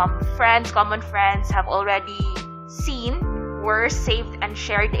 Common friends have already seen, were saved and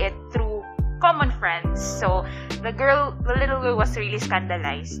shared it through common friends. So, the little girl was really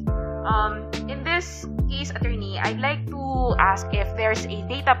scandalized. In this case, attorney, I'd like to ask if there's a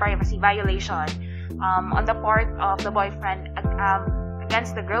data privacy violation on the part of the boyfriend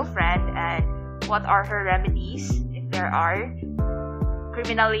against the girlfriend, and what are her remedies, if there are,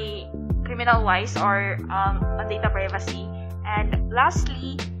 criminal-wise or on data privacy. And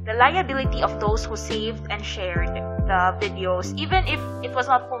lastly, the liability of those who saved and shared the videos, even if it was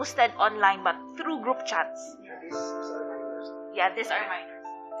not posted online but through group chats. These are minors. Yeah, these are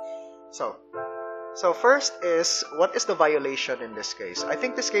minors. So first is, what is the violation in this case? I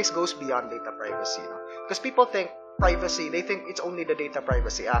think this case goes beyond data privacy, no? Because people think privacy, they think it's only the Data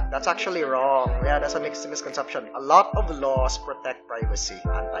Privacy Act. That's actually wrong. Yeah, that's a misconception. A lot of laws protect privacy.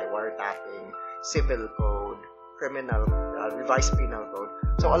 Anti-wiretapping, civil code, criminal, revised penal code.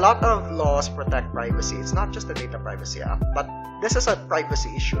 So a lot of laws protect privacy. It's not just the Data Privacy Act, but this is a privacy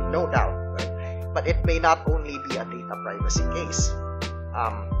issue, no doubt, right? But it may not only be a data privacy case.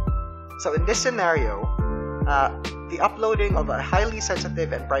 So in this scenario, the uploading of a highly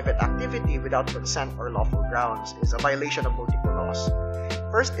sensitive and private activity without consent or lawful grounds is a violation of multiple laws.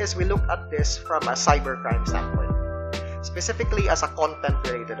 First is, we look at this from a cybercrime standpoint, specifically as a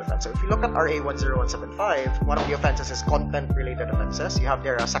content-related offense. So if you look at RA 10175, one of the offenses is content-related offenses. You have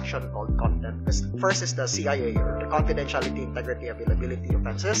there a section called content. First is the CIA, or the confidentiality, integrity, availability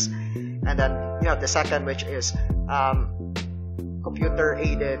offenses. And then you have the second, which is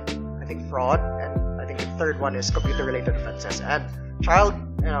computer-aided, I think, fraud, and I think the third one is computer-related offenses. And child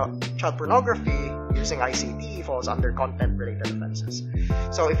pornography using ICT falls under content-related offenses.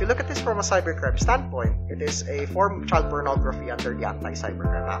 So if you look at this from a cybercrime standpoint, it is a form of child pornography under the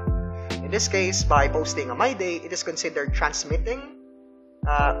Anti-Cybercrime Act. In this case, by posting a My Day, it is considered transmitting,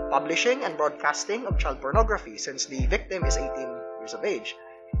 publishing, and broadcasting of child pornography since the victim is 18 years of age.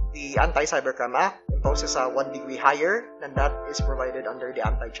 The Anti-Cybercrime Act imposes a 1 degree higher than that is provided under the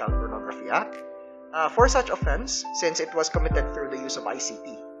Anti-Child Pornography Act. For such offense, since it was committed through the use of ICT,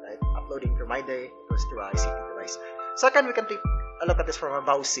 right? Uploading through My Day, it was through an ICT device. Second, we can take a look at this from a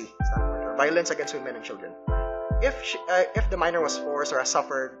VAUSI standpoint, or violence against women and children. If the minor was forced or has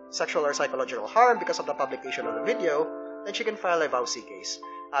suffered sexual or psychological harm because of the publication of the video, then she can file a VAUSI case.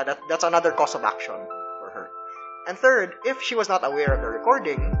 That's another cause of action for her. And third, if she was not aware of the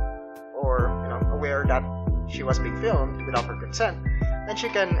recording, or aware that she was being filmed without her consent, then she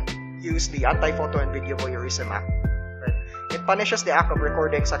can use the Anti-Photo and Video Voyeurism Act. Right? It punishes the act of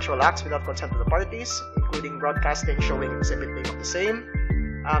recording sexual acts without consent of the parties, including broadcasting, showing, exhibiting of the same.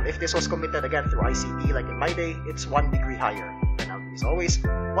 If this was committed again through ICT, like in My Day, it's 1 degree higher. It's always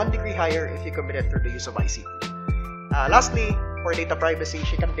 1 degree higher if you commit it through the use of ICT. Lastly, for data privacy,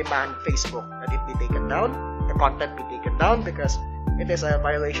 she can demand Facebook that it be taken down, the content be taken down, because it is a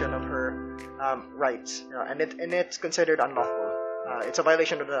violation of her rights, and it's considered unlawful. It's a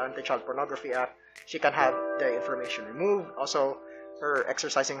violation of the Anti-Child Pornography Act. She can have the information removed. Also, her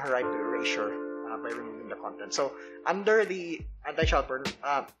exercising her right to erasure by removing the content. So, under the Anti-Child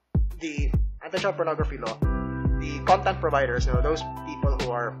Pornography law, the content providers, those people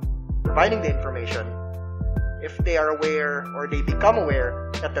who are providing the information, if they are aware or they become aware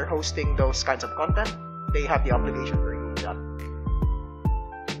that they're hosting those kinds of content, they have the obligation to remove that.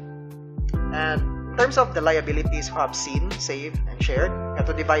 And in terms of the liabilities who have seen, saved, and shared, you have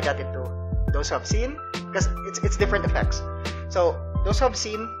to divide that into those who have seen, because it's different effects. So those who have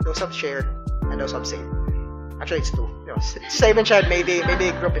seen, those who have shared, and those who have saved. Actually, it's two. Save and shared maybe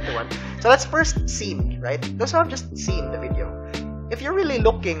group into one. So let's first seen, right? Those who have just seen the video. If you're really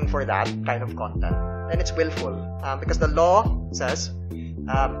looking for that kind of content, then it's willful, because the law says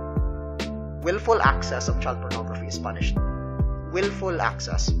willful access of child pornography is punished. Willful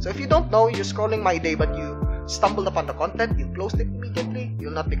access. So if you don't know, you're scrolling My Day, but you stumbled upon the content, you closed it immediately,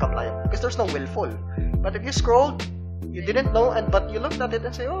 you'll not become liable because there's no willful. But if you scrolled, you didn't know, but you looked at it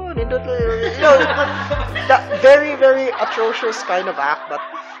and say, oh, that very, very atrocious kind of act. But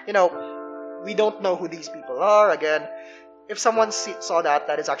we don't know who these people are. Again, if someone saw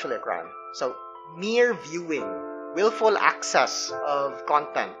that is actually a crime. So mere viewing, willful access of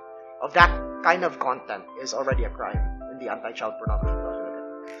content, of that kind of content, is already a crime in the Anti-Child Pornography law.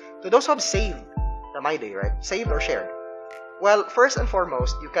 So those who have saved the My Day, right? Saved or shared. Well, first and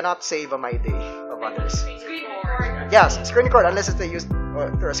foremost, you cannot save a My Day of others. Screen record. Yes, screen record, unless it's used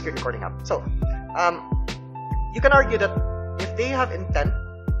through a screen recording app. So, you can argue that if they have intent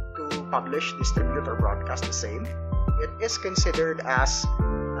to publish, distribute, or broadcast the same, it is considered as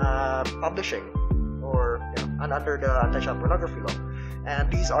publishing, or under the Anti-Child Pornography law.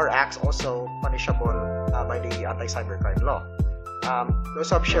 And these are acts also punishable by the Anti-Cybercrime law. Those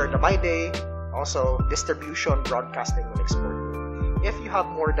who have shared the My Day, also distribution, broadcasting, and export. If you have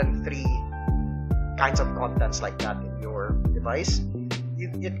more than 3 kinds of contents like that in your device,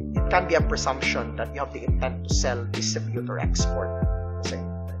 it can be a presumption that you have the intent to sell, distribute, or export the same.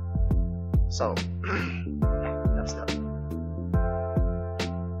 So, that's that.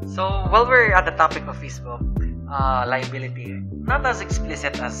 So, while we're at the topic of Facebook, liability, not as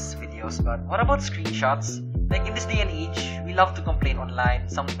explicit as videos, but what about screenshots? Like in this day and age, we love to complain online.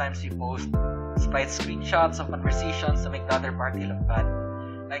 Sometimes we post spliced screenshots of conversations to make the other party look bad.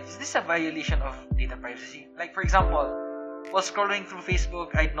 Like, is this a violation of data privacy? Like, for example, while scrolling through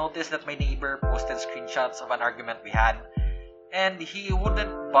Facebook, I'd noticed that my neighbor posted screenshots of an argument we had, and he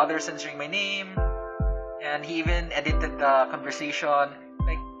wouldn't bother censoring my name, and he even edited the conversation.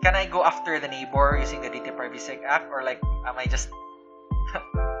 Like, can I go after the neighbor using the Data Privacy Act, or like, am I just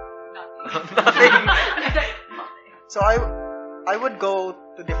nothing? So I would go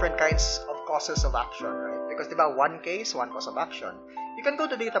to different kinds of causes of action, right? Because diba, one case, one cause of action. You can go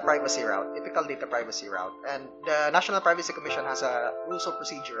the data privacy route, typical data privacy route, and the National Privacy Commission has a rules of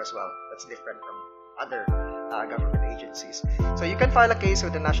procedure as well. That's different from other government agencies. So you can file a case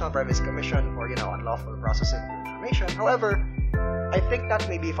with the National Privacy Commission for unlawful processing of information. However, I think that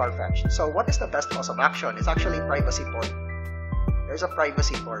may be far-fetched. So what is the best cause of action? It's actually privacy tort. There's a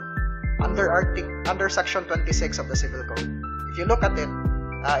privacy tort under Section 26 of the Civil Code. If you look at it,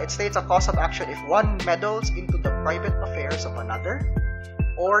 it states a cause of action if one meddles into the private affairs of another,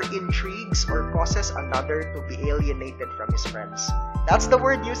 or intrigues or causes another to be alienated from his friends. That's the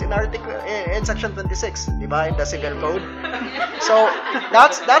word used in Section 26, diba, in the Civil Code. So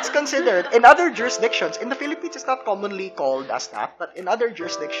that's considered in other jurisdictions. In the Philippines, it's not commonly called as that, but in other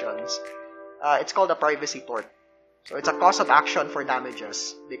jurisdictions, it's called a privacy tort. So it's a cause of action for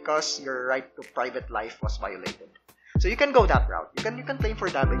damages because your right to private life was violated. So you can go that route. You can claim for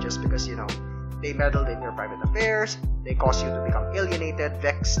damages because they meddled in your private affairs, they cause you to become alienated,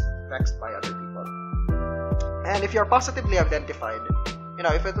 vexed by other people. And if you're positively identified,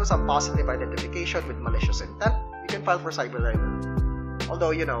 if it was a positive identification with malicious intent, you can file for cyber libel.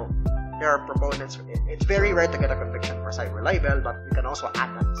 Although, there are proponents, it's very rare to get a conviction for cyber libel, but you can also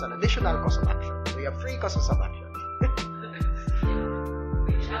add that as an additional cause of action. So you have 3 causes of action.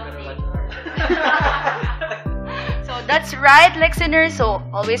 So that's right, listeners. So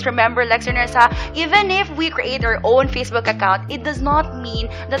always remember, listeners, even if we create our own Facebook account, it does not mean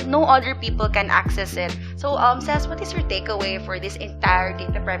that no other people can access it. So, Sas, what is your takeaway for this entire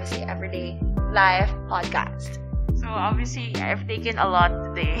Data Privacy Everyday Live podcast? So obviously, I've taken a lot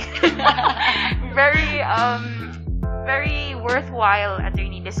today. Very worthwhile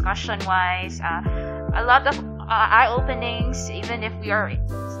attorney discussion-wise. A lot of eye-openings, even if we are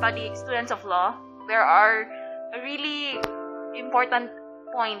students of law. There are really important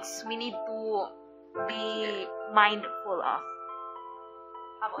points we need to be mindful of.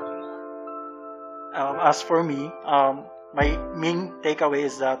 How about you? As for me, my main takeaway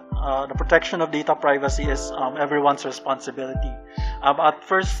is that the protection of data privacy is everyone's responsibility. At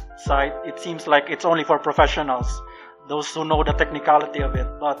first sight, it seems like it's only for professionals, those who know the technicality of it.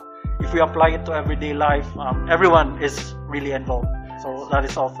 But if we apply it to everyday life, everyone is really involved. So that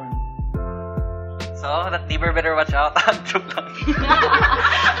is all for me. So, that neighbor better watch out. Joke lang.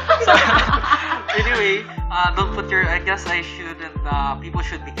 So, anyway, don't put I guess I shouldn't, people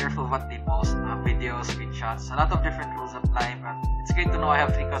should be careful what they post, videos, screenshots. A lot of different rules apply, but it's great to know I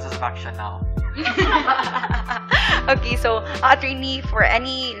have 3 causes of action now. Okay, so attorney, for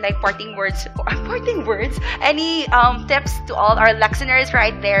any parting words, any tips to all our listeners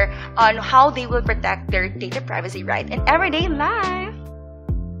right there on how they will protect their data privacy right in everyday life?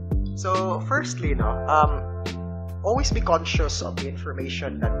 So, firstly, always be conscious of the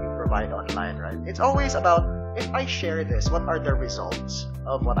information that you provide online, right? It's always about, if I share this, what are the results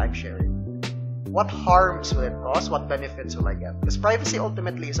of what I'm sharing? What harms will it cause? What benefits will I get? Because privacy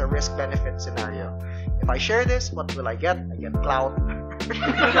ultimately is a risk-benefit scenario. If I share this, what will I get? I get clout.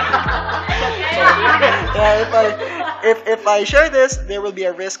 If I share this, there will be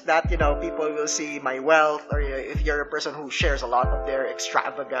a risk that people will see my wealth, or if you're a person who shares a lot of their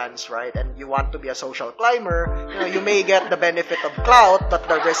extravagance, right, and you want to be a social climber, you may get the benefit of clout, but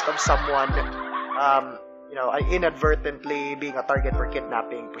the risk of someone inadvertently being a target for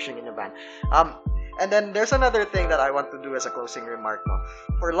kidnapping, pushing in a van. And then there's another thing that I want to do as a closing remark.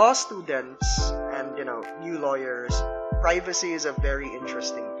 For law students and new lawyers, privacy is a very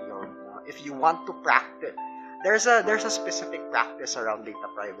interesting field. If you want to practice, there's a specific practice around data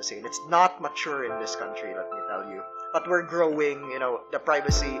privacy, and it's not mature in this country, let me tell you. But we're growing. The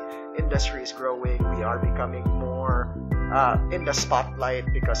privacy industry is growing. We are becoming more in the spotlight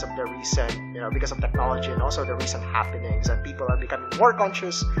because of the recent, because of technology and also the recent happenings, and people are becoming more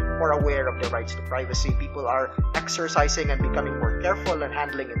conscious, more aware of their rights to privacy. People are exercising and becoming more careful and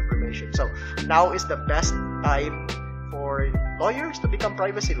handling information. So now is the best time for lawyers to become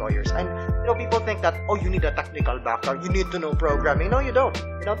privacy lawyers. And people think that, you need a technical background, you need to know programming. No, you don't.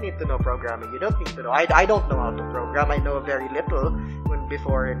 You don't need to know programming. You don't need to know. I don't know how to program. I know very little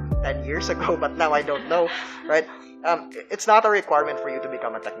before 10 years ago, but now I don't know, right? it's not a requirement for you to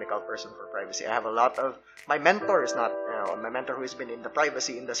become a technical person for privacy. I have a lot of my mentor is not my mentor who has been in the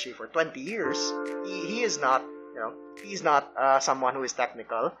privacy industry for 20 years. He is not he's not someone who is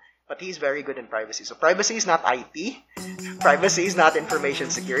technical, but he's very good in privacy. So privacy is not IT. Privacy is not information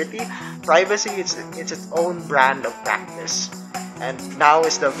security. Privacy it's its own brand of practice. And now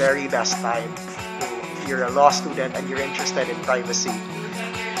is the very best time to, if you're a law student and you're interested in privacy.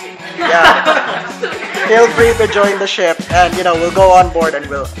 Yeah, feel free to join the ship, and we'll go on board and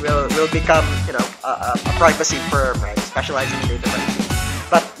we'll become a privacy firm, right, specializing in data privacy.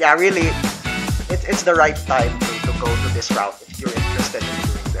 But yeah, really, it's the right time to go to this route if you're interested in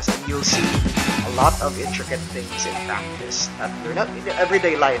doing this, and you'll see a lot of intricate things in practice that you're not in your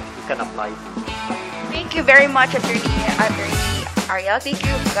everyday life you can apply. Thank you very much, Attorney Ariel. Thank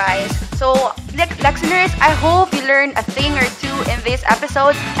you, guys. So, listeners, I hope you learned a thing or two in this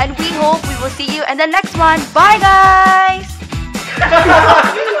episode, and we hope we will see you in the next one. Bye, guys!